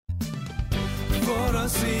for a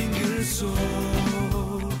single soul.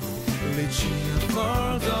 Reaching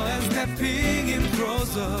further and stepping in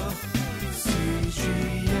closer.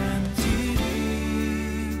 CGNTV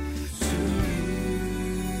to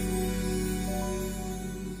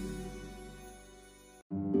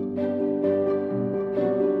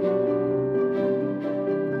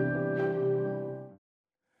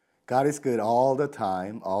God is good all the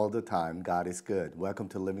time, all the time. God is good. Welcome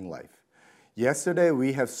to Living Life. Yesterday,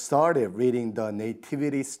 we have started reading the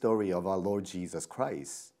nativity story of our Lord Jesus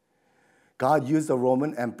Christ. God used the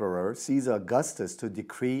Roman Emperor Caesar Augustus to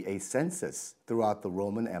decree a census throughout the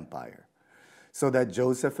Roman Empire so that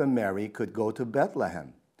Joseph and Mary could go to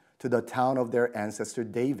Bethlehem, to the town of their ancestor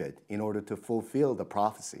David, in order to fulfill the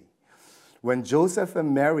prophecy. When Joseph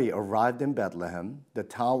and Mary arrived in Bethlehem, the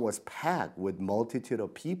town was packed with a multitude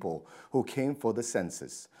of people who came for the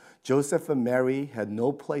census. Joseph and Mary had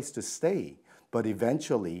no place to stay, but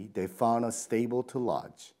eventually they found a stable to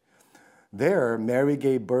lodge. There, Mary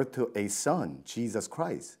gave birth to a son, Jesus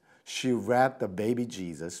Christ. She wrapped the baby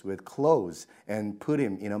Jesus with clothes and put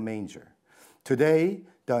him in a manger. Today,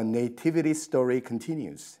 the nativity story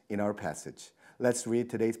continues in our passage. Let's read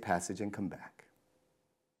today's passage and come back.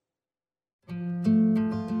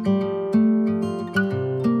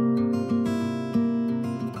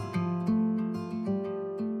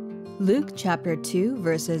 Luke chapter 2,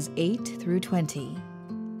 verses 8 through 20.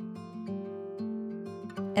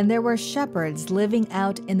 And there were shepherds living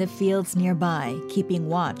out in the fields nearby, keeping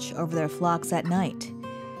watch over their flocks at night.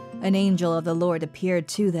 An angel of the Lord appeared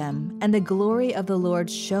to them, and the glory of the Lord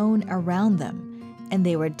shone around them, and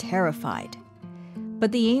they were terrified.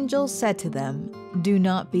 But the angel said to them, "Do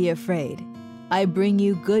not be afraid. I bring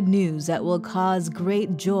you good news that will cause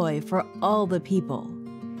great joy for all the people.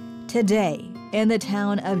 Today, in the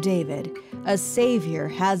town of David, a Savior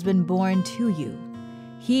has been born to you.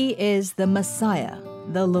 He is the Messiah,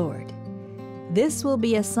 the Lord. This will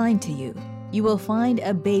be a sign to you. You will find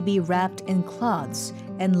a baby wrapped in cloths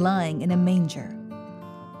and lying in a manger."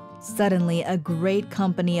 Suddenly, a great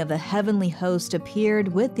company of the heavenly host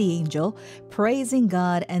appeared with the angel, praising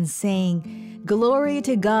God and saying, "Glory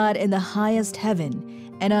to God in the highest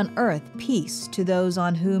heaven, and on earth peace to those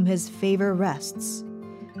on whom his favor rests."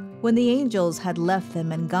 When the angels had left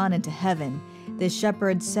them and gone into heaven, the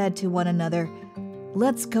shepherds said to one another,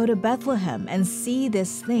 "Let's go to Bethlehem and see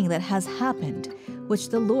this thing that has happened, which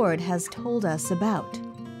the Lord has told us about."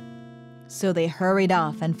 So they hurried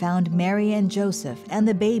off and found Mary and Joseph and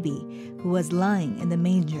the baby who was lying in the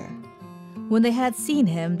manger. When they had seen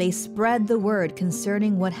him, they spread the word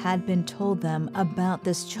concerning what had been told them about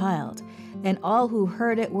this child, and all who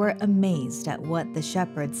heard it were amazed at what the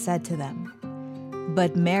shepherds said to them.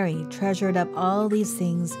 But Mary treasured up all these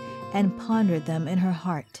things and pondered them in her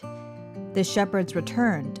heart. The shepherds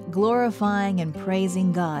returned, glorifying and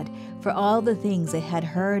praising God for all the things they had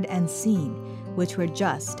heard and seen, which were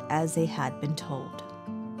just as they had been told.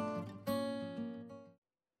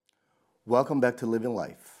 Welcome back to Living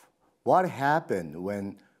Life. What happened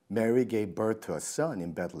when Mary gave birth to a son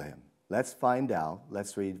in Bethlehem? Let's find out.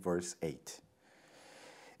 Let's read verse 8.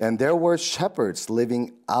 And there were shepherds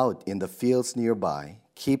living out in the fields nearby,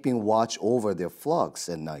 keeping watch over their flocks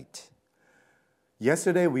at night.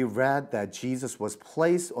 Yesterday we read that Jesus was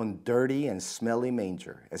placed on dirty and smelly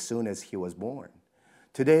manger as soon as he was born.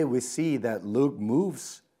 Today we see that Luke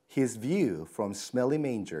moves his view from smelly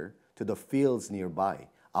manger to the fields nearby,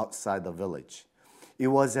 outside the village. It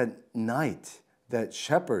was at night that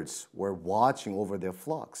shepherds were watching over their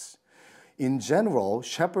flocks. In general,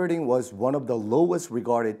 shepherding was one of the lowest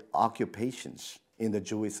regarded occupations in the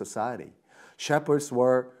Jewish society. Shepherds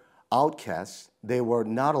were outcasts. They were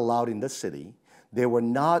not allowed in the city. They were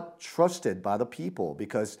not trusted by the people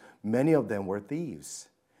because many of them were thieves.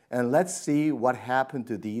 And let's see what happened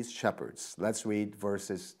to these shepherds. Let's read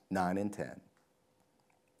verses 9 and 10.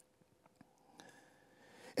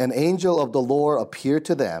 An angel of the Lord appeared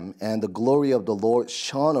to them, and the glory of the Lord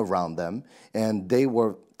shone around them, and they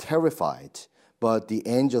were terrified. But the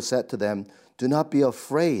angel said to them, "Do not be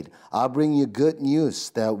afraid. I bring you good news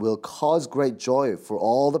that will cause great joy for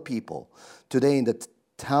all the people. Today in the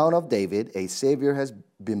town of David, a Savior has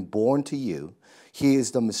been born to you. He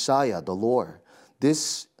is the Messiah, the Lord.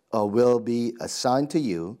 This will be a sign to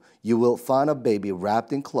you. You will find a baby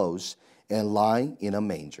wrapped in clothes and lying in a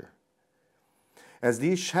manger." As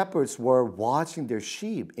these shepherds were watching their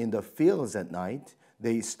sheep in the fields at night,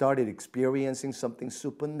 they started experiencing something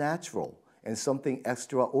supernatural and something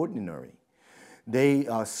extraordinary. They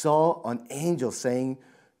saw an angel saying,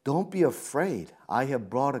 "Don't be afraid. I have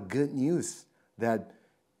brought a good news that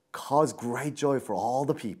caused great joy for all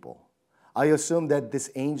the people. I assume that this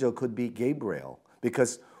angel could be Gabriel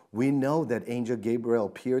because we know that angel Gabriel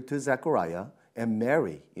appeared to Zechariah and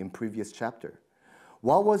Mary in previous chapter.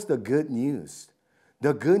 What was the good news?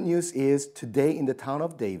 The good news is today in the town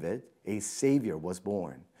of David, a Savior was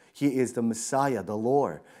born. He is the Messiah, the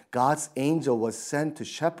Lord. God's angel was sent to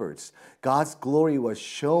shepherds. God's glory was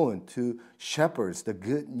shown to shepherds, the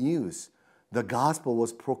good news. The gospel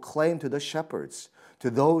was proclaimed to the shepherds, to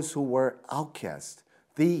those who were outcasts,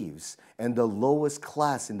 thieves, and the lowest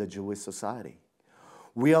class in the Jewish society.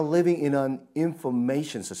 We are living in an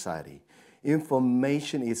information society.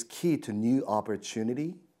 Information is key to new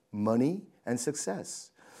opportunity, money, and success.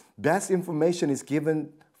 Best information is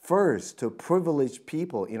given first to privileged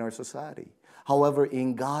people in our society. However,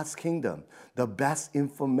 in God's kingdom, the best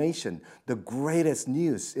information, the greatest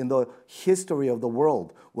news in the history of the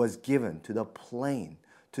world was given to the plain,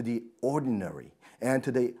 to the ordinary, and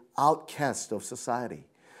to the outcast of society.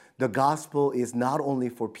 The gospel is not only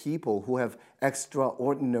for people who have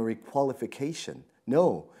extraordinary qualification.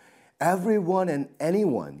 No, everyone and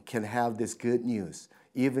anyone can have this good news,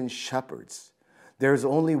 even shepherds. There's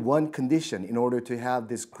only one condition in order to have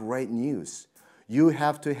this great news. You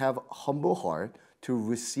have to have a humble heart to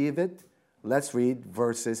receive it. Let's read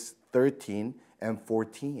verses 13 and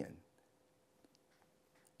 14.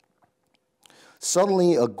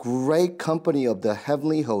 Suddenly, a great company of the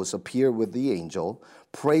heavenly hosts appeared with the angel,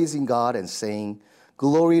 praising God and saying,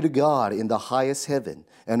 "Glory to God in the highest heaven,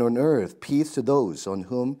 and on earth peace to those on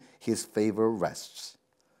whom his favor rests."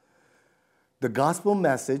 The gospel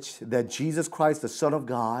message that Jesus Christ, the Son of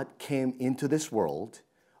God, came into this world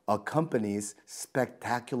accompanies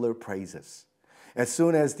spectacular praises. As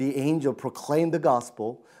soon as the angel proclaimed the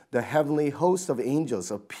gospel, the heavenly host of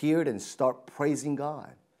angels appeared and started praising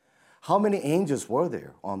God. How many angels were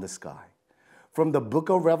there on the sky? From the book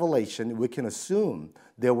of Revelation, we can assume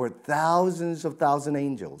there were thousands of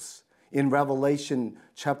angels. In Revelation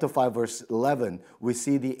chapter 5, verse 11, we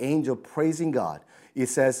see the angel praising God. It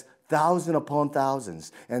says, thousand upon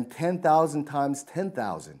thousands, and 10,000 times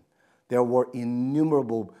 10,000. There were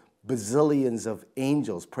innumerable bazillions of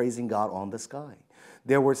angels praising God on the sky.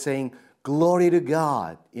 They were saying, "Glory to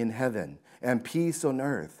God in heaven, and peace on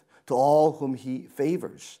earth to all whom he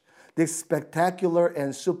favors." This spectacular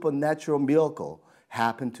and supernatural miracle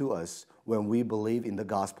happened to us when we believe in the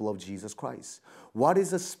gospel of Jesus Christ. What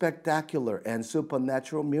is a spectacular and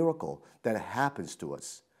supernatural miracle that happens to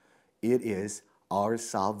us? It is our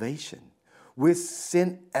salvation. We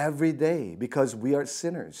sin every day because we are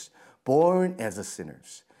sinners, born as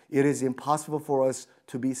sinners. It is impossible for us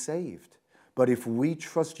to be saved. But if we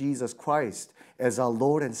trust Jesus Christ as our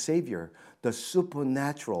Lord and Savior, the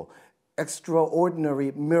supernatural,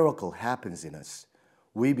 extraordinary miracle happens in us.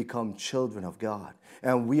 We become children of God,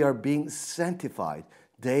 and we are being sanctified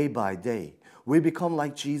day by day. We become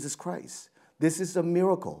like Jesus Christ. This is a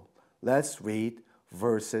miracle. Let's read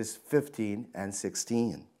verses 15 and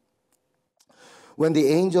 16. When the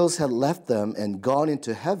angels had left them and gone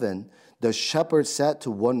into heaven, the shepherds said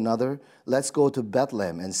to one another, "Let's go to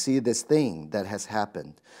Bethlehem and see this thing that has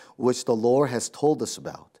happened, which the Lord has told us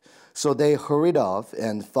about." So they hurried off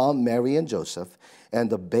and found Mary and Joseph and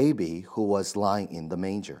the baby who was lying in the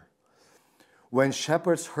manger. When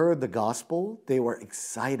shepherds heard the gospel, they were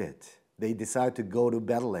excited. They decided to go to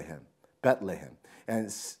Bethlehem,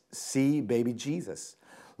 and see baby Jesus.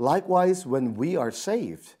 Likewise, when we are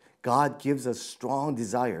saved, God gives us strong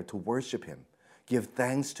desire to worship him, give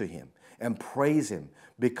thanks to him, and praise him,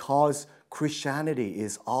 because Christianity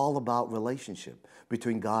is all about relationship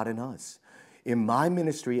between God and us. In my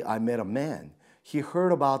ministry, I met a man. He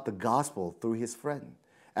heard about the gospel through his friend.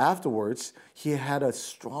 Afterwards, he had a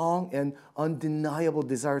strong and undeniable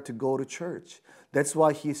desire to go to church. That's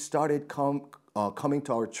why he started coming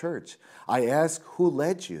to our church. I asked, "Who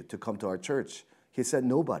led you to come to our church?" He said,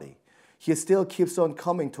 "Nobody." He still keeps on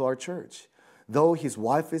coming to our church. Though his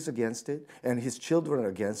wife is against it and his children are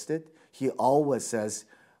against it, he always says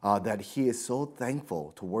that he is so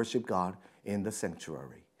thankful to worship God in the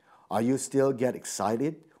sanctuary. Are you still get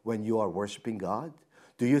excited when you are worshiping God?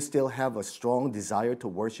 Do you still have a strong desire to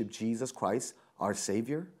worship Jesus Christ, our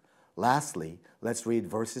Savior? Lastly, let's read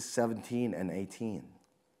verses 17 and 18.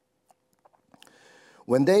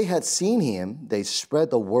 When they had seen him, they spread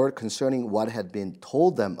the word concerning what had been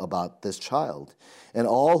told them about this child, and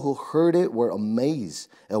all who heard it were amazed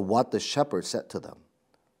at what the shepherds said to them.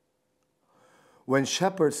 When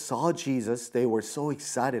shepherds saw Jesus, they were so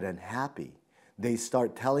excited and happy. They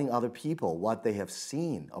start telling other people what they have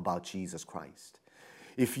seen about Jesus Christ.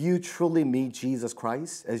 If you truly meet Jesus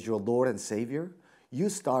Christ as your Lord and Savior, you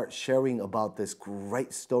start sharing about this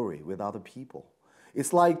great story with other people.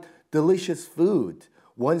 It's like delicious food.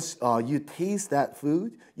 Once you taste that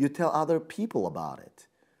food, you tell other people about it.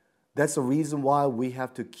 That's the reason why we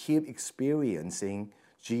have to keep experiencing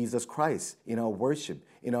Jesus Christ in our worship,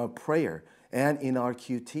 in our prayer, and in our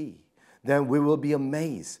QT. Then we will be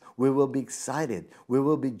amazed. We will be excited. We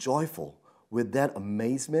will be joyful. With that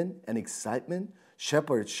amazement and excitement,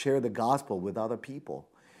 shepherds share the gospel with other people.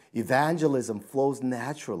 Evangelism flows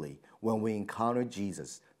naturally when we encounter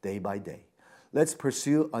Jesus day by day. Let's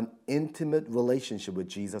pursue an intimate relationship with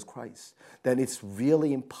Jesus Christ. Then it's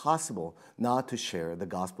really impossible not to share the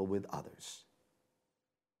gospel with others.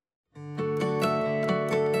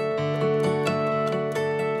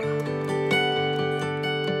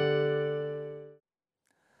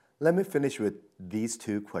 Let me finish with these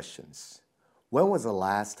two questions. When was the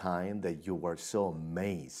last time that you were so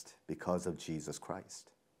amazed because of Jesus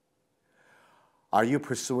Christ? Are you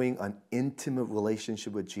pursuing an intimate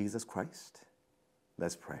relationship with Jesus Christ?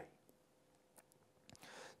 Let's pray.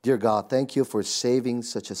 Dear God, thank you for saving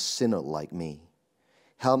such a sinner like me.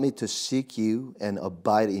 Help me to seek you and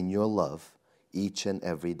abide in your love each and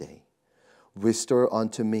every day. Restore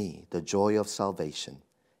unto me the joy of salvation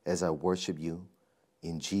as I worship you.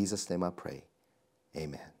 In Jesus' name I pray.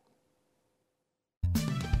 Amen.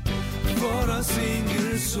 For a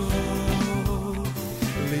single soul,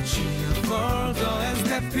 reaching further and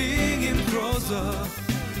stepping in closer.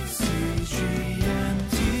 CGM.